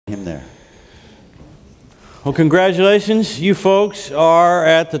Him there. Well, congratulations. You folks are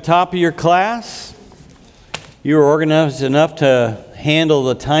at the top of your class. You were organized enough to handle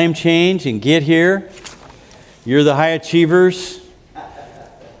the time change and get here. You're the high achievers.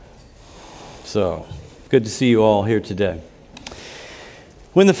 So, good to see you all here today.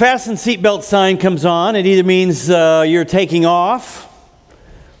 When the Fasten Seatbelt sign comes on, it either means you're taking off,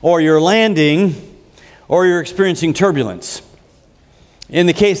 or you're landing, or you're experiencing turbulence. In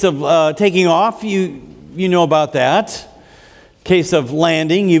the case of taking off, you know about that. Case of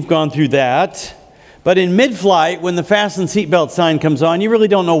landing, you've gone through that. But in mid-flight, when the Fasten Seatbelt sign comes on, you really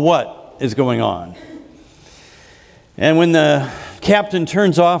don't know what is going on. And when the captain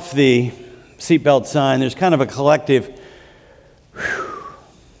turns off the seatbelt sign, there's kind of a collective whew.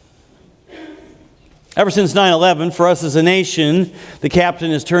 Ever since 9/11, for us as a nation, the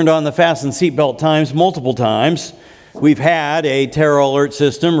captain has turned on the Fasten Seatbelt times multiple times. We've had a terror alert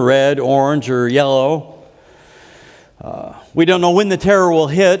system, red, orange, or yellow. We don't know when the terror will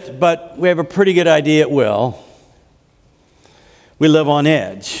hit, but we have a pretty good idea it will. We live on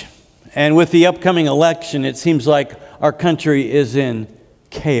edge. And with the upcoming election, it seems like our country is in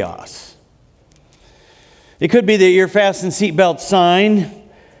chaos. It could be that your Fasten Seatbelt sign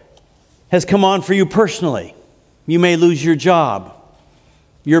has come on for you personally. You may lose your job.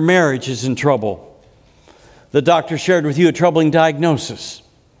 Your marriage is in trouble. The doctor shared with you a troubling diagnosis.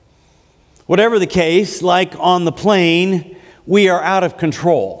 Whatever the case, like on the plane, we are out of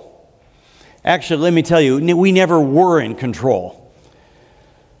control. Actually, let me tell you, we never were in control.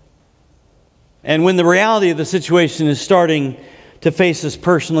 And when the reality of the situation is starting to face us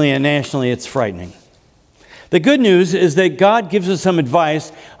personally and nationally, it's frightening. The good news is that God gives us some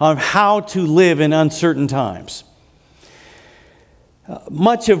advice on how to live in uncertain times.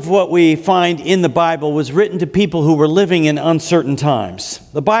 Much of what we find in the Bible was written to people who were living in uncertain times.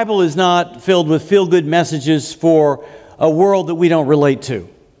 The Bible is not filled with feel-good messages for a world that we don't relate to.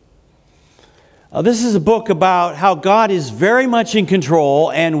 This is a book about how God is very much in control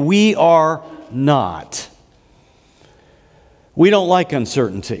and we are not. We don't like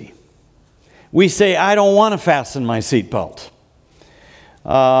uncertainty. We say, I don't want to fasten my seatbelt.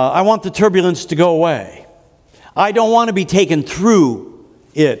 I want the turbulence to go away. I don't want to be taken through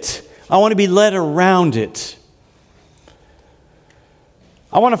it. I want to be led around it.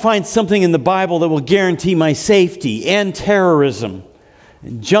 I want to find something in the Bible that will guarantee my safety, end terrorism,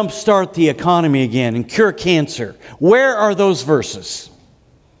 and jumpstart the economy again, and cure cancer. Where are those verses?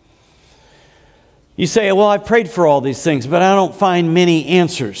 You say, well, I've prayed for all these things, but I don't find many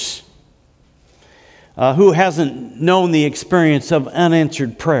answers. Who hasn't known the experience of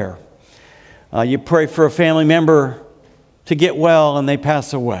unanswered prayer? You pray for a family member to get well and they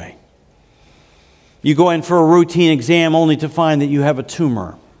pass away. You go in for a routine exam only to find that you have a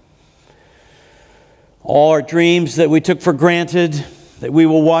tumor. All our dreams that we took for granted, that we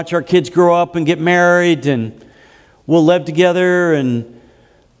will watch our kids grow up and get married and we'll live together and,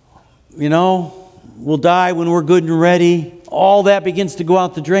 we'll die when we're good and ready. All that begins to go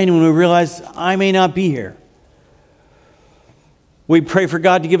out the drain when we realize I may not be here. We pray for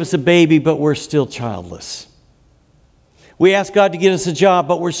God to give us a baby, but we're still childless. We ask God to get us a job,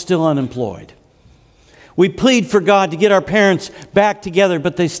 but we're still unemployed. We plead for God to get our parents back together,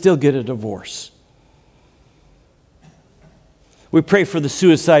 but they still get a divorce. We pray for the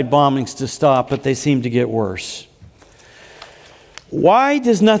suicide bombings to stop, but they seem to get worse. Why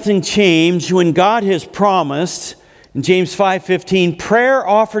does nothing change when God has promised, in James 5:15, prayer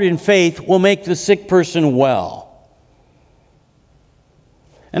offered in faith will make the sick person well?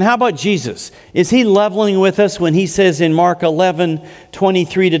 And how about Jesus? Is he leveling with us when he says in Mark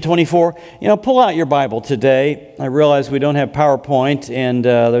 11:23-24, pull out your Bible today. I realize we don't have PowerPoint and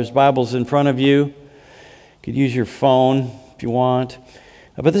there's Bibles in front of you. You could use your phone if you want.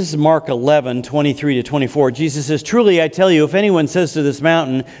 But this is Mark 11:23-24. Jesus says, truly I tell you, if anyone says to this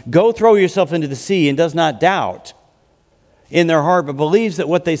mountain, go throw yourself into the sea, and does not doubt in their heart, but believes that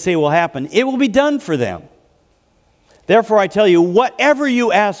what they say will happen, it will be done for them. Therefore I tell you, whatever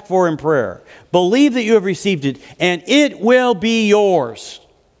you ask for in prayer, believe that you have received it, and it will be yours.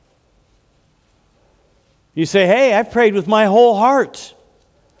 You say, hey, I've prayed with my whole heart,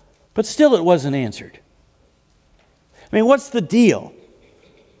 but still it wasn't answered. What's the deal?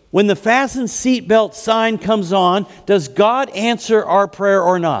 When the Fasten Seatbelt sign comes on, does God answer our prayer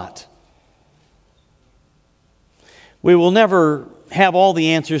or not? We will never have all the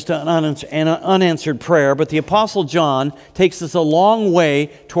answers to an unanswered prayer, but the Apostle John takes us a long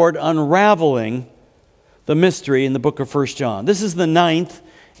way toward unraveling the mystery in the book of 1 John. This is the 9th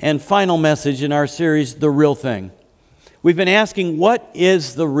and final message in our series, The Real Thing. We've been asking, what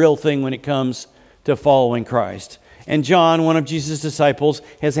is the real thing when it comes to following Christ? And John, one of Jesus' disciples,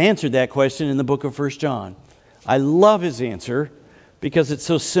 has answered that question in the book of 1 John. I love his answer because it's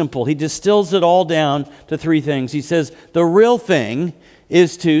so simple. He distills it all down to three things. He says, the real thing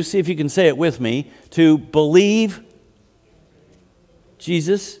is to, see if you can say it with me, to believe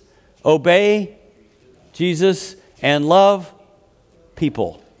Jesus, obey Jesus, and love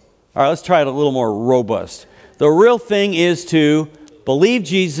people. All right, let's try it a little more robust. The real thing is to believe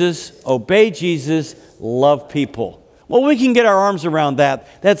Jesus, obey Jesus, love people. Well, we can get our arms around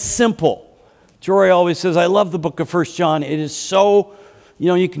that. That's simple. Jory always says, I love the book of 1 John. It is so,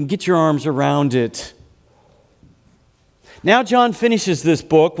 you can get your arms around it. Now John finishes this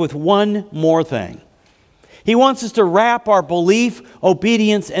book with one more thing. He wants us to wrap our belief,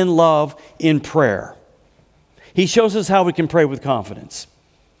 obedience, and love in prayer. He shows us how we can pray with confidence.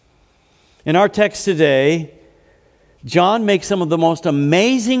 In our text today, John makes some of the most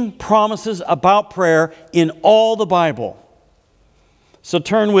amazing promises about prayer in all the Bible. So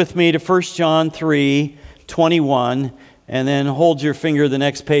turn with me to 1 John 3:21, and then hold your finger the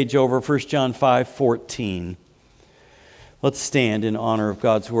next page over, 1 John 5:14. Let's stand in honor of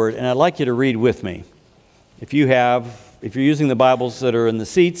God's Word, and I'd like you to read with me. If you're using the Bibles that are in the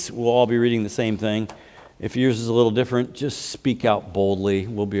seats, we'll all be reading the same thing. If yours is a little different, just speak out boldly.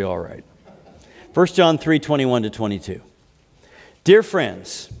 We'll be all right. 1 John 3:21-22. Dear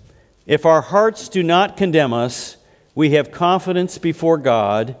friends, if our hearts do not condemn us, we have confidence before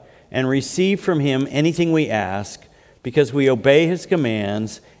God and receive from Him anything we ask because we obey His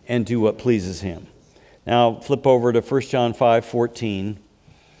commands and do what pleases Him. Now flip over to 1 John 5:14.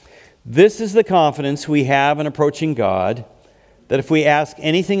 This is the confidence we have in approaching God, that if we ask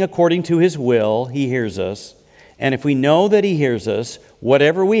anything according to His will, He hears us. And if we know that He hears us,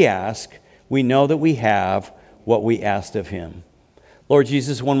 whatever we ask, we know that we have what we asked of Him. Lord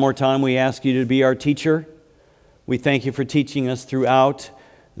Jesus, one more time, we ask You to be our teacher. We thank You for teaching us throughout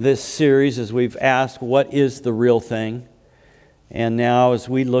this series as we've asked, what is the real thing? And now as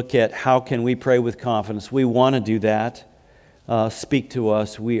we look at how can we pray with confidence, we want to do that. Speak to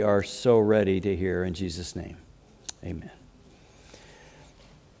us. We are so ready to hear in Jesus' name. Amen.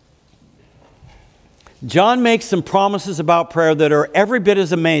 John makes some promises about prayer that are every bit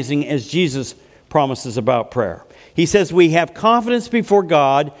as amazing as Jesus' promises about prayer. He says we have confidence before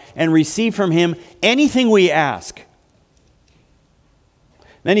God and receive from Him anything we ask.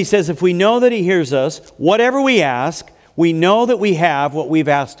 Then he says if we know that He hears us, whatever we ask, we know that we have what we've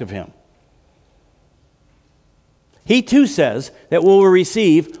asked of Him. He too says that we'll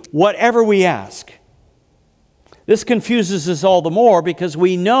receive whatever we ask. This confuses us all the more because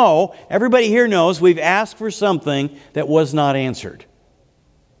we know, everybody here knows, we've asked for something that was not answered.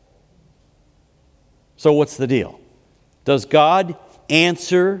 So what's the deal? Does God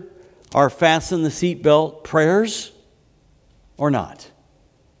answer our Fasten the Seatbelt prayers or not?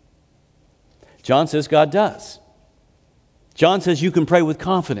 John says God does. John says you can pray with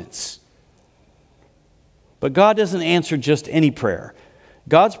confidence. But God doesn't answer just any prayer.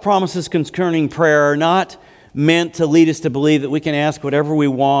 God's promises concerning prayer are not meant to lead us to believe that we can ask whatever we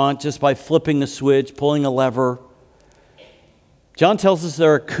want just by flipping a switch, pulling a lever. John tells us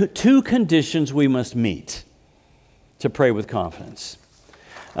there are two conditions we must meet to pray with confidence.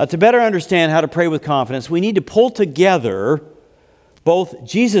 To better understand how to pray with confidence, we need to pull together both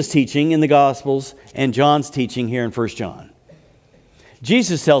Jesus' teaching in the Gospels and John's teaching here in 1 John.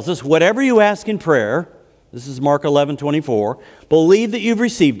 Jesus tells us, whatever you ask in prayer, this is Mark 11:24, believe that you've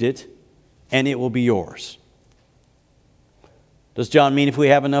received it and it will be yours. Does John mean if we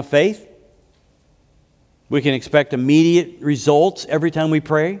have enough faith, we can expect immediate results every time we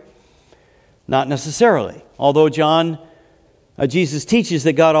pray? Not necessarily. Although Jesus teaches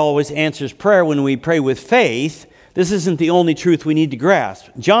that God always answers prayer when we pray with faith, this isn't the only truth we need to grasp.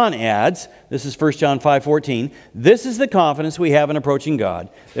 John adds, this is 1 John 5:14, this is the confidence we have in approaching God,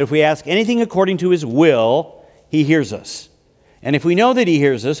 that if we ask anything according to His will, He hears us. And if we know that He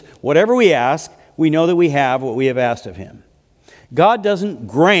hears us, whatever we ask, we know that we have what we have asked of Him. God doesn't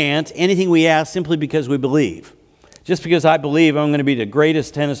grant anything we ask simply because we believe. Just because I believe I'm going to be the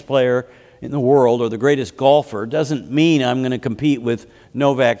greatest tennis player in the world or the greatest golfer doesn't mean I'm going to compete with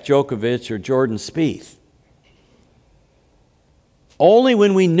Novak Djokovic or Jordan Spieth. Only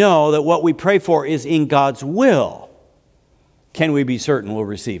when we know that what we pray for is in God's will can we be certain we'll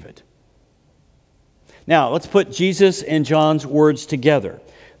receive it. Now, let's put Jesus and John's words together.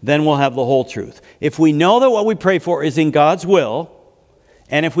 Then we'll have the whole truth. If we know that what we pray for is in God's will,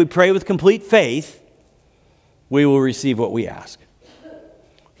 and if we pray with complete faith, we will receive what we ask.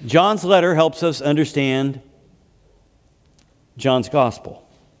 John's letter helps us understand John's Gospel.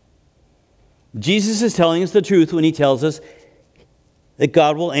 Jesus is telling us the truth when he tells us that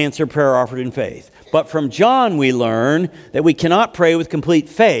God will answer prayer offered in faith. But from John we learn that we cannot pray with complete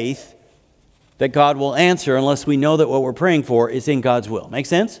faith that God will answer unless we know that what we're praying for is in God's will. Make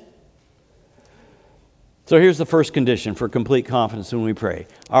sense? So here's the first condition for complete confidence when we pray.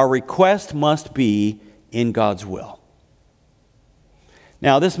 Our request must be in God's will.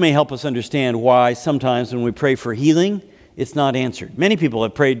 Now, this may help us understand why sometimes when we pray for healing, it's not answered. Many people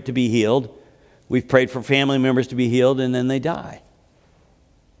have prayed to be healed. We've prayed for family members to be healed, and then they die.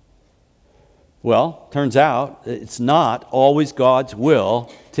 Well, turns out it's not always God's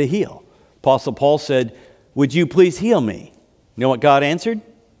will to heal. Apostle Paul said, "Would you please heal me?" You know what God answered?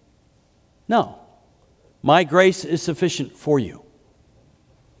 No. My grace is sufficient for you.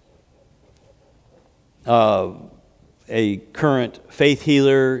 A current faith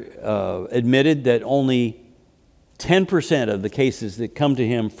healer admitted that only 10% of the cases that come to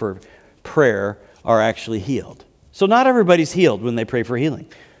him for prayer are actually healed. So not everybody's healed when they pray for healing.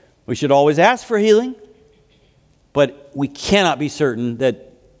 We should always ask for healing, but we cannot be certain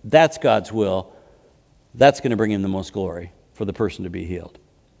that that's God's will. That's going to bring him the most glory for the person to be healed.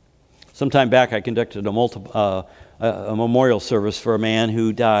 Sometime back, I conducted a memorial service for a man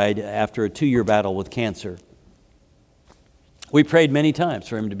who died after a 2-year battle with cancer. We prayed many times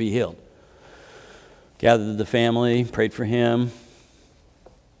for him to be healed. Gathered the family, prayed for him.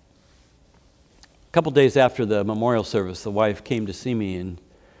 A couple days after the memorial service, the wife came to see me and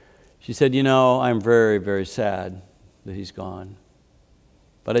she said, "You know, I'm very, very sad that he's gone.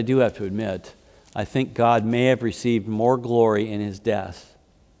 But I do have to admit, I think God may have received more glory in his death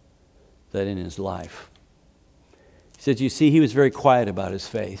than in his life." He said, "You see, he was very quiet about his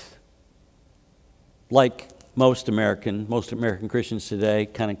faith. Like most American Christians today,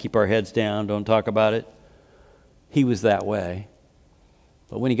 kind of keep our heads down, don't talk about it. He was that way.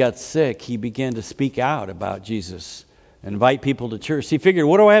 But when he got sick, he began to speak out about Jesus, invite people to church. He figured,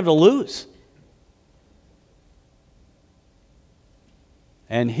 what do I have to lose?"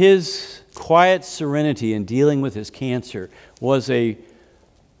 And his quiet serenity in dealing with his cancer was a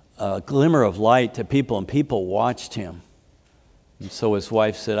glimmer of light to people, and people watched him. And so his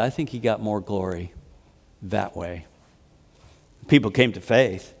wife said, "I think he got more glory that way." People came to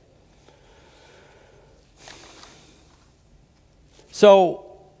faith. So,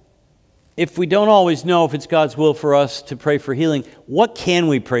 if we don't always know if it's God's will for us to pray for healing, what can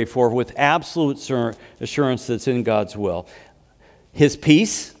we pray for with absolute assurance that's in God's will? His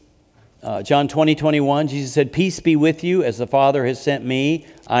peace. John 20:21, Jesus said, "Peace be with you, as the Father has sent me,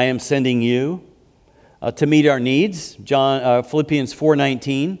 I am sending you." To meet our needs, Philippians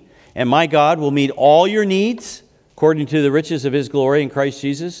 4:19, "And my God will meet all your needs according to the riches of his glory in Christ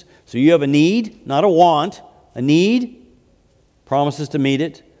Jesus." So you have a need, not a want, a need. Promises to meet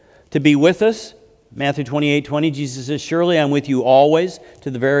it. To be with us, Matthew 28:20, Jesus says, "Surely I'm with you always to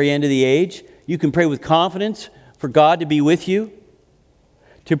the very end of the age." You can pray with confidence for God to be with you.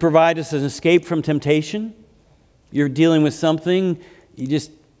 To provide us an escape from temptation. You're dealing with something, you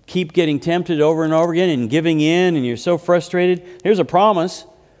just keep getting tempted over and over again and giving in, and you're so frustrated. Here's a promise.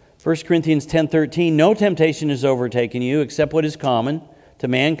 1 Corinthians 10:13, "No temptation has overtaken you except what is common to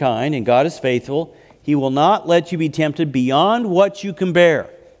mankind, and God is faithful. He will not let you be tempted beyond what you can bear."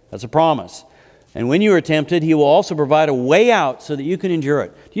 That's a promise. "And when you are tempted, he will also provide a way out so that you can endure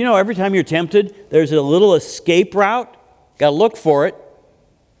it." Do you know every time you're tempted, there's a little escape route? Got to look for it.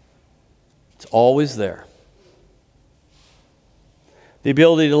 It's always there. The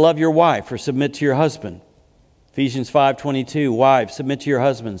ability to love your wife or submit to your husband. Ephesians 5:22, "Wives, submit to your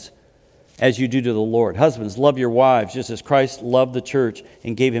husbands as you do to the Lord. Husbands, love your wives just as Christ loved the church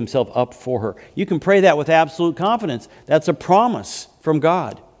and gave himself up for her." You can pray that with absolute confidence. That's a promise from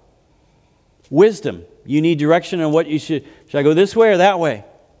God. Wisdom. You need direction on what you should I go this way or that way?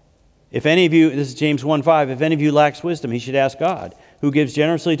 If any of you, this is James 1:5, "If any of you lacks wisdom, he should ask God, who gives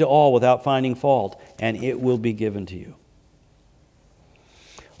generously to all without finding fault, and it will be given to you."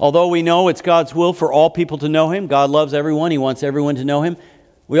 Although we know it's God's will for all people to know him, God loves everyone, he wants everyone to know him,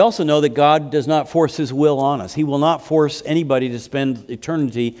 we also know that God does not force his will on us. He will not force anybody to spend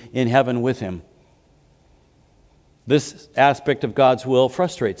eternity in heaven with him. This aspect of God's will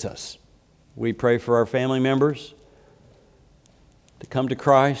frustrates us. We pray for our family members to come to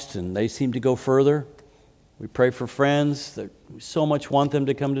Christ, and they seem to go further. We pray for friends that we so much want them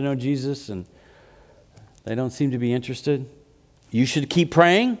to come to know Jesus, and they don't seem to be interested. You should keep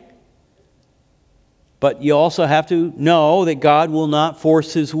praying, but you also have to know that God will not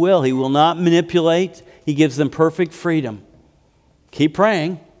force his will. He will not manipulate. He gives them perfect freedom. Keep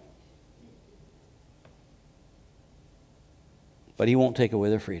praying. but He won't take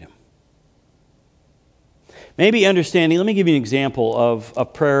away their freedom. Maybe understanding, let me give you an example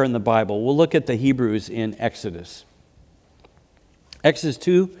of prayer in the Bible. We'll look at the Hebrews in Exodus. Exodus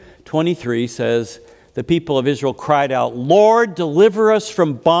 2:23 says, the people of Israel cried out, "Lord, deliver us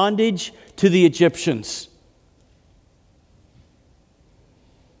from bondage to the Egyptians."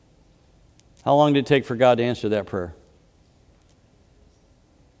 How long did it take for God to answer that prayer?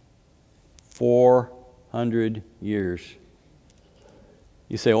 400 years.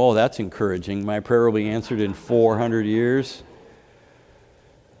 You say, "Oh, that's encouraging. My prayer will be answered in 400 years."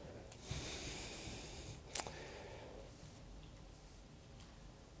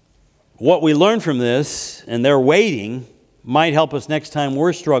 What we learn from this, and they're waiting, might help us next time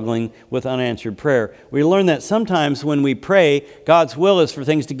we're struggling with unanswered prayer. We learn that sometimes when we pray, God's will is for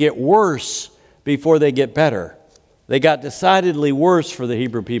things to get worse before they get better. They got decidedly worse for the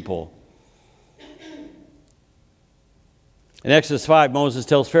Hebrew people. In Exodus 5, Moses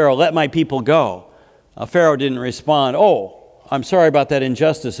tells Pharaoh, "Let my people go." Pharaoh didn't respond, "Oh, I'm sorry about that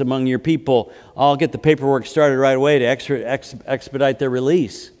injustice among your people. I'll get the paperwork started right away to expedite their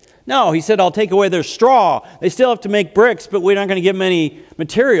release." No, he said, "I'll take away their straw. They still have to make bricks, but we're not going to give them any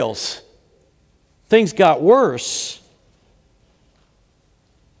materials." Things got worse.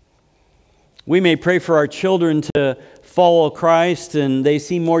 We may pray for our children to follow Christ, and they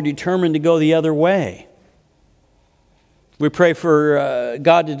seem more determined to go the other way. We pray for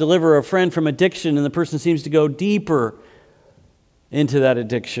God to deliver a friend from addiction, and the person seems to go deeper into that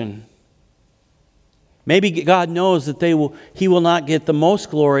addiction. Maybe God knows that He will not get the most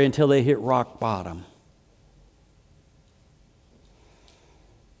glory until they hit rock bottom.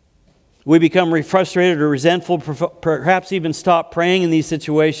 We become frustrated or resentful, perhaps even stop praying in these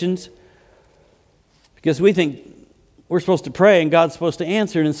situations because we think we're supposed to pray and God's supposed to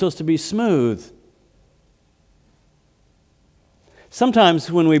answer and it's supposed to be smooth. Sometimes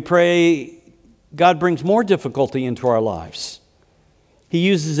when we pray, God brings more difficulty into our lives. He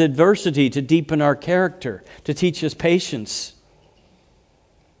uses adversity to deepen our character, to teach us patience.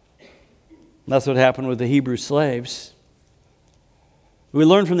 That's what happened with the Hebrew slaves. We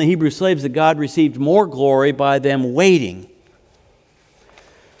learn from the Hebrew slaves that God received more glory by them waiting.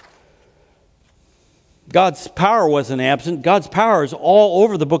 God's power wasn't absent. God's power is all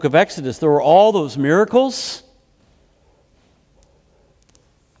over the book of Exodus. There were all those miracles.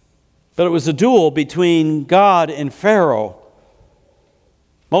 But it was a duel between God and Pharaoh.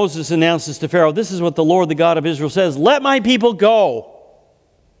 Moses announces to Pharaoh, "This is what the Lord, the God of Israel, says. Let my people go."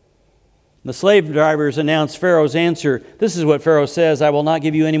 The slave drivers announced Pharaoh's answer. "This is what Pharaoh says, I will not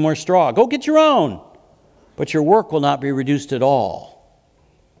give you any more straw. Go get your own, but your work will not be reduced at all."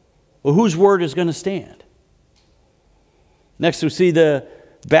 Well, whose word is going to stand? Next we see the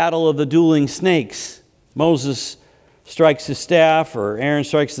battle of the dueling snakes. Moses strikes his staff, or Aaron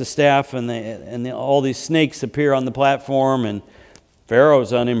strikes the staff, and all these snakes appear on the platform, and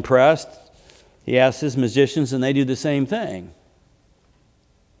Pharaoh's unimpressed. He asks his magicians, and they do the same thing.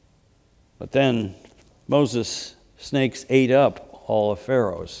 But then Moses' snakes ate up all of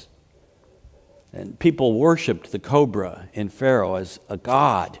Pharaoh's. And people worshipped the cobra in Pharaoh as a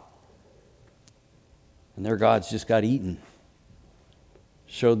god. And their gods just got eaten.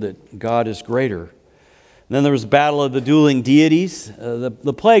 Showed that God is greater. And then there was a battle of the dueling deities.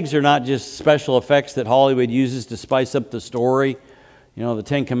 The plagues are not just special effects that Hollywood uses to spice up the story. You know, the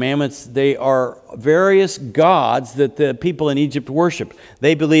Ten Commandments, they are various gods that the people in Egypt worshiped.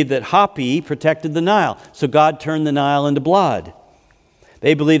 They believed that Hapi protected the Nile, so God turned the Nile into blood.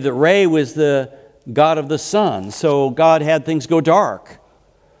 They believed that Re was the god of the sun, so God had things go dark,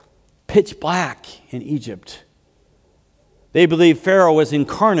 pitch black in Egypt. They believed Pharaoh was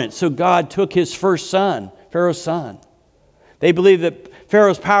incarnate, so God took his first son, Pharaoh's son. They believed that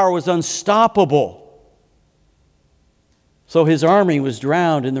Pharaoh's power was unstoppable, so his army was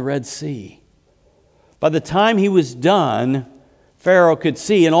drowned in the Red Sea. By the time he was done, Pharaoh could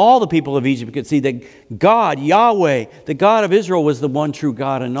see, and all the people of Egypt could see, that God, Yahweh, the God of Israel, was the one true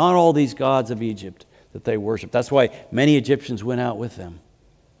God, and not all these gods of Egypt that they worshiped. That's why many Egyptians went out with them.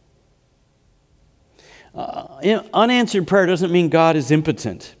 Unanswered prayer doesn't mean God is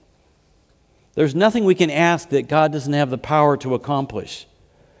impotent. There's nothing we can ask that God doesn't have the power to accomplish.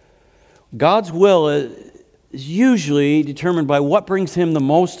 God's will is usually determined by what brings him the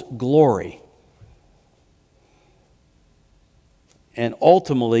most glory. And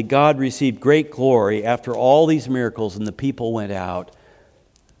ultimately, God received great glory after all these miracles and the people went out.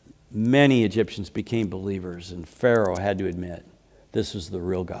 Many Egyptians became believers, and Pharaoh had to admit this was the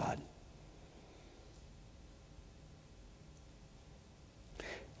real God.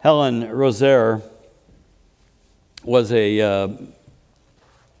 Helen Roser was a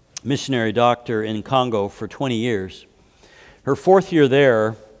missionary doctor in Congo for 20 years. Her 4th year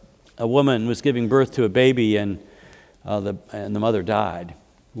there, a woman was giving birth to a baby, and the mother died,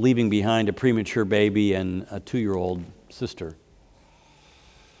 leaving behind a premature baby and a 2-year-old sister.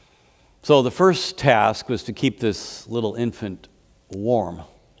 So the first task was to keep this little infant warm.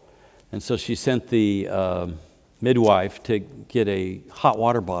 And so she sent the midwife to get a hot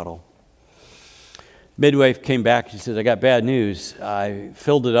water bottle. Midwife came back, she said, I got bad news. I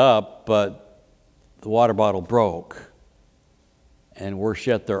filled it up, but the water bottle broke. And worse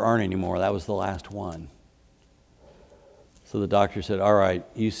yet, there aren't any more. That was the last one. So the doctor said, all right,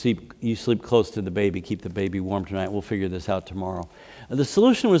 you sleep close to the baby. Keep the baby warm tonight. We'll figure this out tomorrow. And the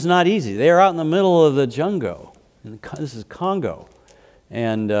solution was not easy. They are out in the middle of the jungle. This is Congo.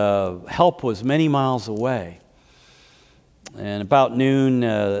 And help was many miles away. And about noon,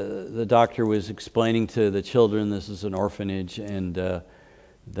 the doctor was explaining to the children, this is an orphanage, and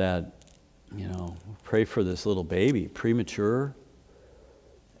that, pray for this little baby, premature,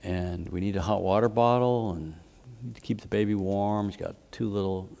 and we need a hot water bottle, and to keep the baby warm. She's got 2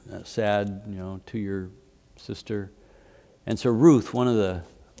 little sad, 2-year sister. And so Ruth, one of the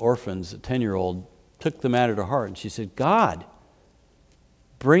orphans, a 10-year-old, took the matter to heart, and she said, God,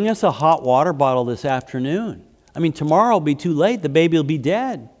 bring us a hot water bottle this afternoon. I mean, tomorrow will be too late. The baby will be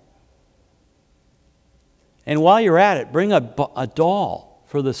dead. And while you're at it, bring a doll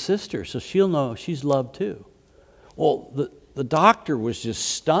for the sister so she'll know she's loved too. Well, the doctor was just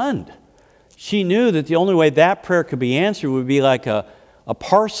stunned. She knew that the only way that prayer could be answered would be like a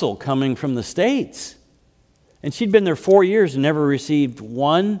parcel coming from the States. And she'd been there 4 years and never received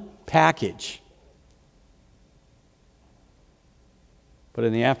one package. But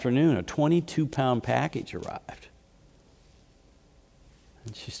in the afternoon, a 22-pound package arrived.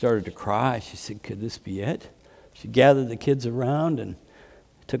 And she started to cry. She said, could this be it? She gathered the kids around and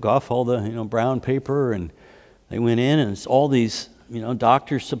took off all the brown paper, and they went in, and it's all these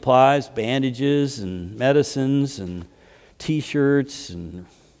doctor's supplies, bandages and medicines and T-shirts and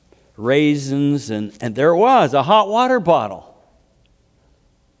raisins, and there it was, a hot water bottle.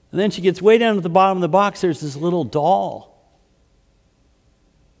 And then she gets way down at the bottom of the box, there's this little doll.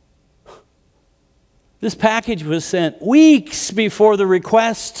 This package was sent weeks before the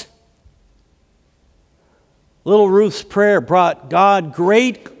request. Little Ruth's prayer brought God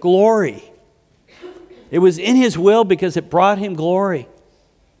great glory. It was in His will because it brought Him glory.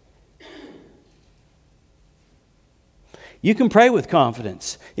 You can pray with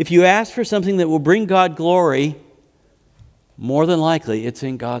confidence. If you ask for something that will bring God glory, more than likely it's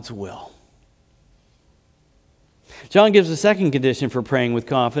in God's will. John gives a second condition for praying with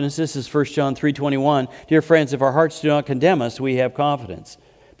confidence. This is 1 John 3:21. Dear friends, if our hearts do not condemn us, we have confidence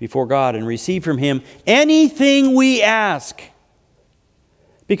before God and receive from Him anything we ask,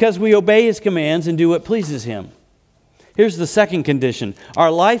 because we obey His commands and do what pleases Him. Here's the second condition. Our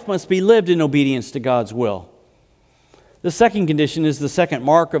life must be lived in obedience to God's will. The second condition is the second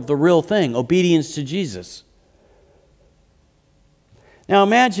mark of the real thing, obedience to Jesus. Now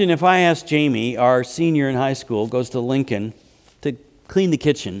imagine if I asked Jamie, our senior in high school, goes to Lincoln, to clean the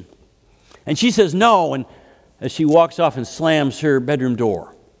kitchen. And she says no, and as she walks off and slams her bedroom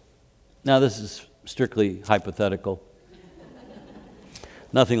door. Now this is strictly hypothetical.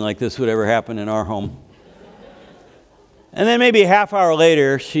 Nothing like this would ever happen in our home. And then maybe a half hour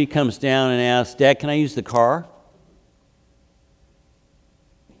later, she comes down and asks, Dad, can I use the car?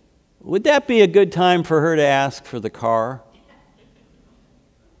 Would that be a good time for her to ask for the car?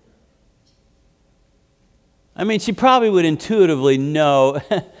 I mean, she probably would intuitively know,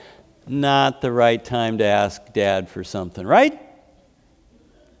 not the right time to ask Dad for something, right?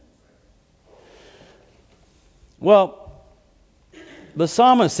 Well, the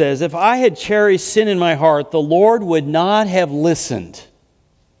psalmist says, if I had cherished sin in my heart, the Lord would not have listened.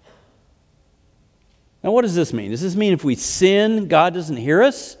 Now, what does this mean? Does this mean if we sin, God doesn't hear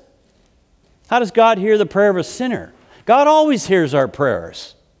us? How does God hear the prayer of a sinner? God always hears our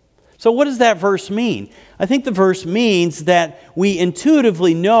prayers. So what does that verse mean? I think the verse means that we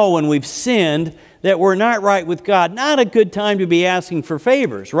intuitively know when we've sinned that we're not right with God. Not a good time to be asking for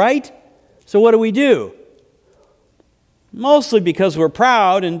favors, right? So what do? Mostly because we're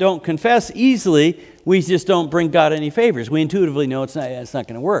proud and don't confess easily, we just don't bring God any favors. We intuitively know it's not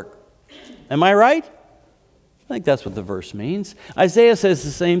going to work. Am I right? I think that's what the verse means. Isaiah says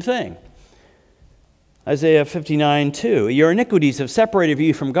the same thing. Isaiah 59:2. Your iniquities have separated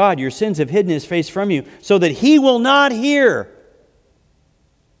you from God. Your sins have hidden His face from you so that He will not hear.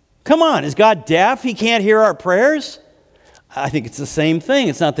 Come on, is God deaf? He can't hear our prayers? I think it's the same thing.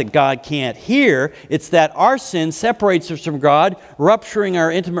 It's not that God can't hear. It's that our sin separates us from God, rupturing our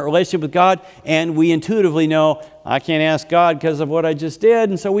intimate relationship with God, and we intuitively know, I can't ask God because of what I just did,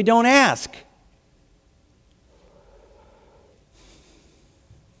 and so we don't ask.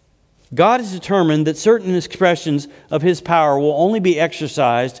 God has determined that certain expressions of His power will only be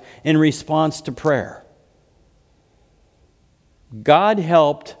exercised in response to prayer. God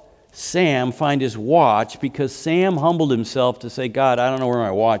helped Sam find his watch because Sam humbled himself to say, God, I don't know where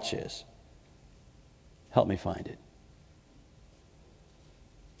my watch is. Help me find it.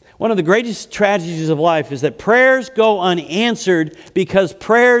 One of the greatest tragedies of life is that prayers go unanswered because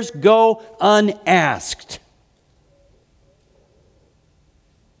prayers go unasked.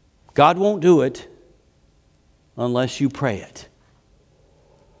 God won't do it unless you pray it.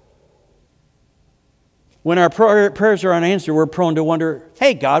 When our prayers are unanswered, we're prone to wonder,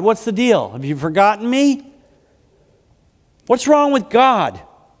 hey, God, what's the deal? Have you forgotten me? What's wrong with God?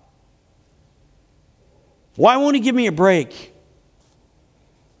 Why won't He give me a break?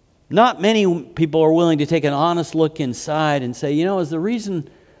 Not many people are willing to take an honest look inside and say, is the reason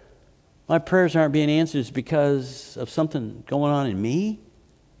my prayers aren't being answered is because of something going on in me?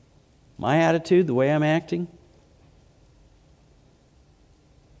 My attitude, the way I'm acting?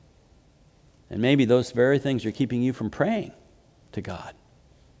 And maybe those very things are keeping you from praying to God.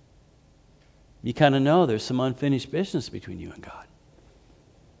 You kind of know there's some unfinished business between you and God.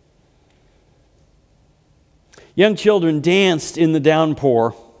 Young children danced in the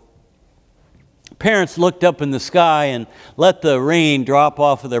downpour. Parents looked up in the sky and let the rain drop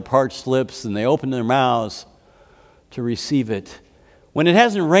off of their parched lips, and they opened their mouths to receive it. When it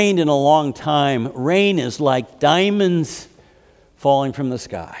hasn't rained in a long time, rain is like diamonds falling from the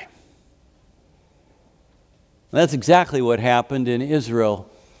sky. That's exactly what happened in Israel,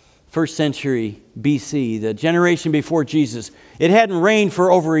 1st century BC, the generation before Jesus. It hadn't rained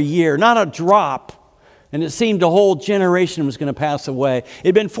for over a year, not a drop, and it seemed a whole generation was going to pass away. It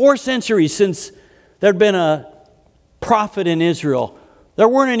had been 4 centuries since there had been a prophet in Israel. There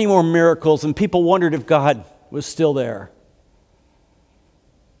weren't any more miracles, and people wondered if God was still there.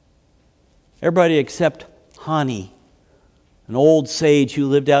 Everybody except Hani, an old sage who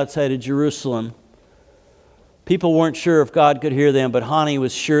lived outside of Jerusalem. People weren't sure if God could hear them, but Hani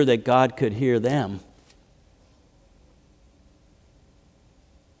was sure that God could hear them.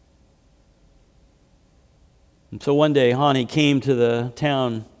 And so one day Hani came to the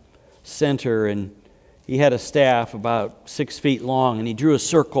town center, and he had a staff about 6 feet long, and he drew a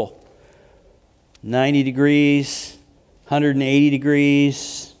circle. 90 degrees, 180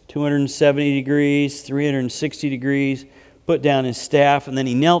 degrees, 270 degrees, 360 degrees, put down his staff, and then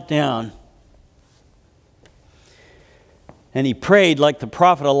he knelt down. And he prayed like the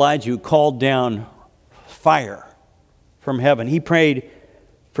prophet Elijah, who called down fire from heaven. He prayed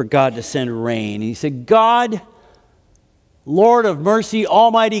for God to send rain. And he said, God, Lord of mercy,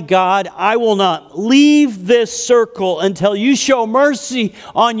 Almighty God, I will not leave this circle until you show mercy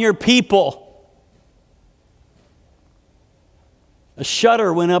on your people. A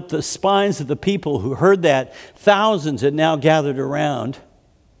shudder went up the spines of the people who heard that. Thousands had now gathered around.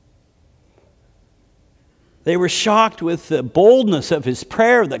 They were shocked with the boldness of his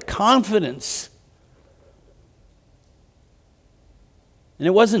prayer, the confidence. And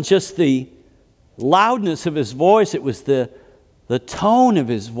it wasn't just the loudness of his voice, it was the tone of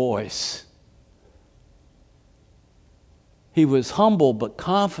his voice. He was humble but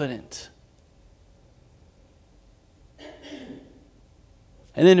confident.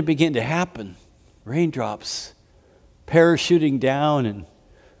 And then it began to happen. Raindrops parachuting down, and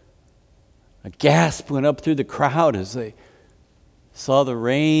a gasp went up through the crowd as they saw the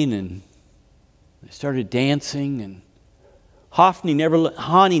rain, and they started dancing. And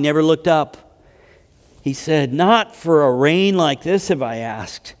Hani never looked up. He said, not for a rain like this have I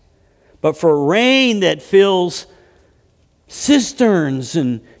asked, but for a rain that fills cisterns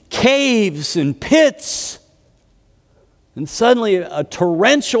and caves and pits. And suddenly a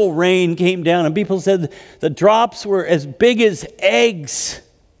torrential rain came down, and people said the drops were as big as eggs.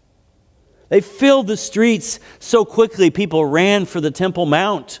 They filled the streets so quickly, people ran for the Temple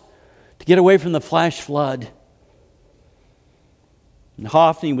Mount to get away from the flash flood. And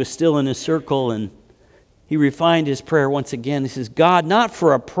Hophni was still in his circle, and he refined his prayer once again. He says, God, not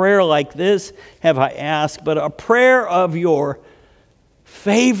for a prayer like this have I asked, but a prayer of your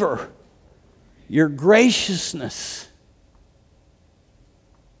favor, your graciousness.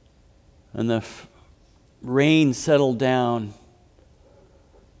 And the rain settled down.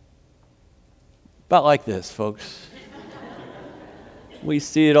 About like this, folks. We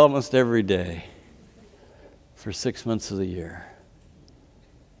see it almost every day. for 6 months of the year.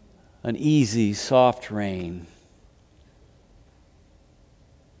 An easy, soft rain.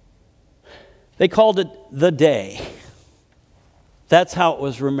 They called it the day. That's how it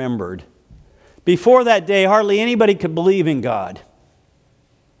was remembered. Before that day, hardly anybody could believe in God.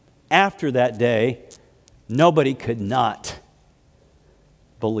 After that day, nobody could not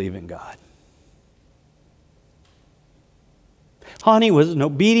believe in God. Hani was an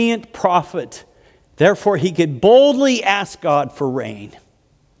obedient prophet. Therefore, he could boldly ask God for rain.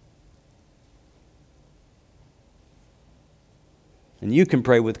 And you can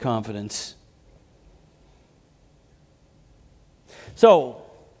pray with confidence. So,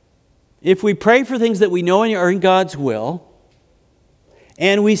 if we pray for things that we know are in God's will,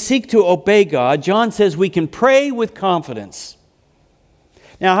 and we seek to obey God, John says we can pray with confidence.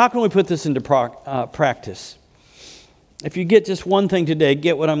 Now, how can we put this into practice? If you get just one thing today,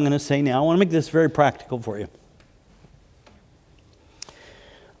 get what I'm going to say now. I want to make this very practical for you.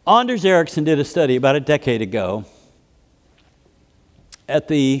 Anders Ericsson did a study about a decade ago at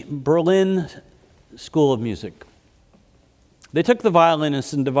the Berlin School of Music. They took the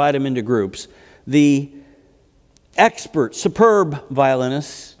violinists and divided them into groups. The expert, superb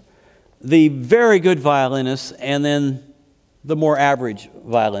violinists, the very good violinists, and then the more average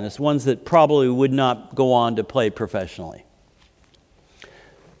violinists, ones that probably would not go on to play professionally.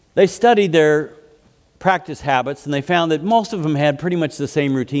 They studied their practice habits, and they found that most of them had pretty much the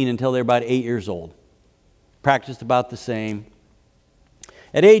same routine until they were about 8 years old. Practiced about the same.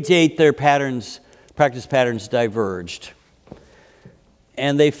 At age 8, their practice patterns diverged.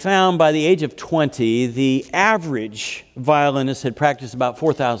 And they found by the age of 20, the average violinist had practiced about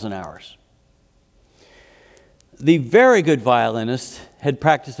 4,000 hours. The very good violinist had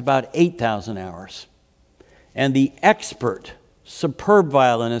practiced about 8,000 hours. And the expert, superb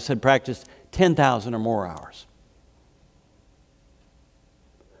violinist had practiced 10,000 or more hours.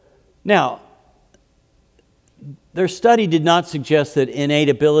 Now, their study did not suggest that innate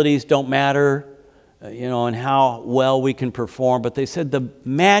abilities don't matter, and how well we can perform, but they said the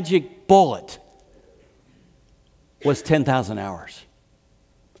magic bullet was 10,000 hours.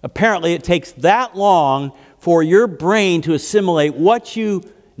 Apparently, it takes that long for your brain to assimilate what you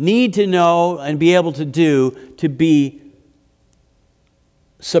need to know and be able to do to be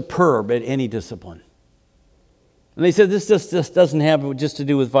superb at any discipline. And they said this just doesn't have just to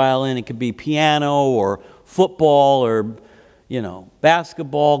do with violin. It could be piano or football or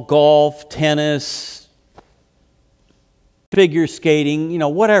basketball, golf, tennis, figure skating,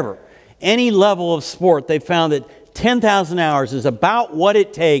 whatever. Any level of sport, they found that 10,000 hours is about what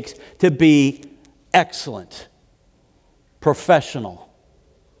it takes to be excellent, professional,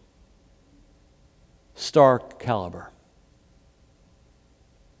 star caliber.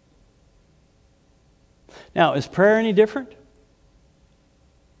 Now, is prayer any different?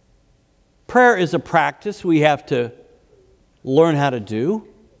 Prayer is a practice we have to learn how to do.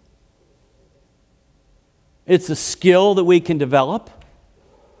 It's a skill that we can develop.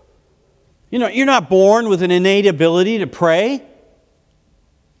 You're not born with an innate ability to pray.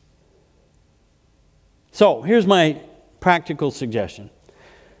 So, here's my practical suggestion.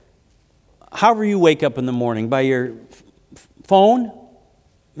 However you wake up in the morning, by your phone,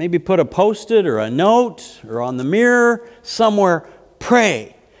 maybe put a Post-it or a note or on the mirror somewhere.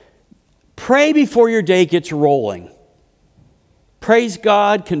 Pray. Pray before your day gets rolling. Praise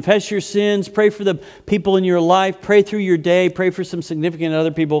God, confess your sins, pray for the people in your life, pray through your day, pray for some significant other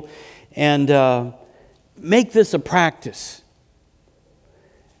people, and make this a practice.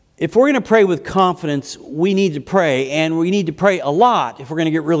 If we're going to pray with confidence, we need to pray, and we need to pray a lot if we're going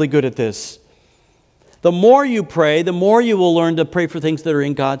to get really good at this. The more you pray, the more you will learn to pray for things that are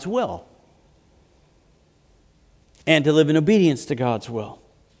in God's will and to live in obedience to God's will.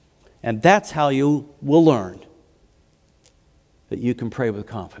 And that's how you will learn that you can pray with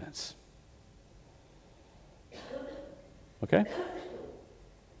confidence. Okay?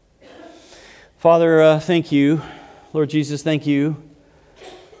 Father, thank you. Lord Jesus, thank you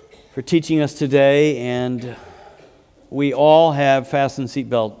for teaching us today. And we all have fasten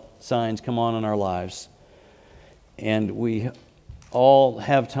seatbelt signs come on in our lives. And we all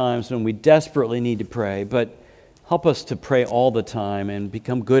have times when we desperately need to pray. But help us to pray all the time and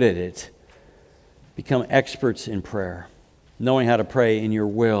become good at it. Become experts in prayer. Knowing how to pray in your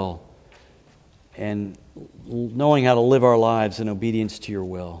will and knowing how to live our lives in obedience to your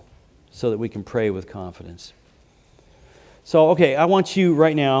will so that we can pray with confidence. So, okay, I want you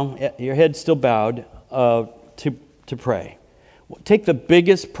right now, your head still bowed, to pray. Take the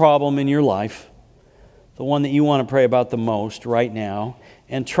biggest problem in your life, the one that you want to pray about the most right now,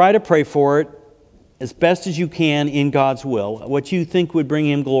 and try to pray for it as best as you can in God's will. What you think would bring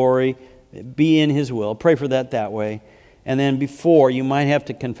Him glory, be in His will. Pray for that way. And then before, you might have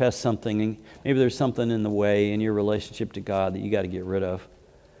to confess something. Maybe there's something in the way in your relationship to God that you got to get rid of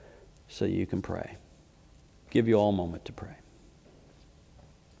so you can pray. Give you all a moment to pray.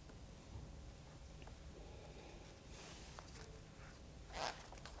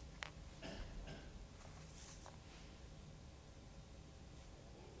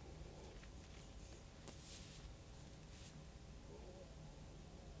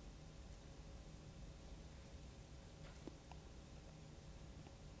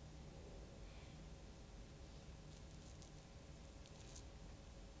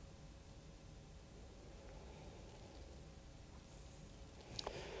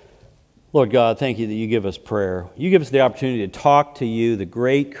 Lord God, thank you that you give us prayer. You give us the opportunity to talk to you, the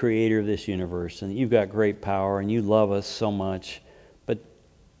great creator of this universe, and you've got great power, and you love us so much. But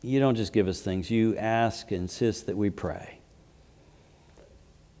you don't just give us things. You ask, insist that we pray.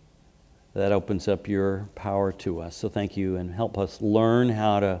 That opens up your power to us. So thank you, and help us learn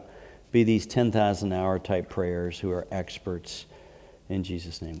how to be these 10,000-hour type prayers who are experts. In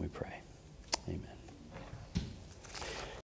Jesus' name we pray.